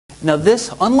Now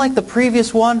this, unlike the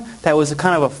previous one, that was a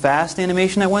kind of a fast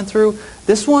animation I went through,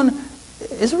 this one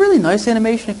is a really nice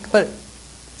animation, but it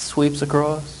sweeps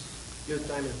across. Your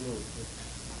time is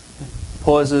moved.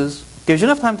 Pauses, gives you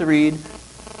enough time to read,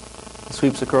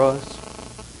 sweeps across.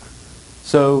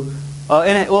 So,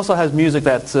 and it also has music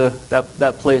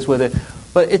that plays with it.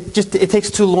 But it takes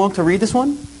too long to read this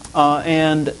one,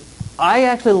 and I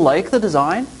actually like the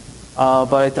design,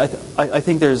 but I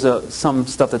think there's some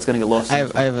stuff that's going to get lost. I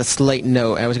have a slight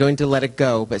note. I was going to let it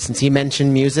go, but since he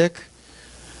mentioned music,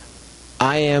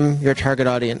 I am your target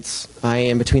audience. I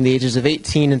am between the ages of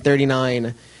 18 and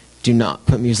 39. Do not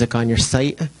put music on your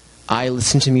site. I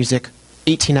listen to music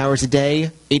 18 hours a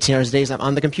day. 18 hours a day as I'm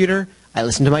on the computer. I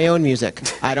listen to my own music.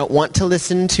 I don't want to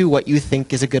listen to what you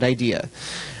think is a good idea.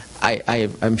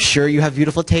 I'm sure you have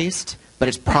beautiful taste, but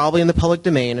it's probably in the public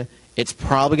domain. It's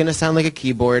probably going to sound like a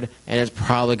keyboard, and it's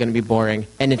probably going to be boring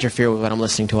and interfere with what I'm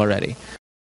listening to already.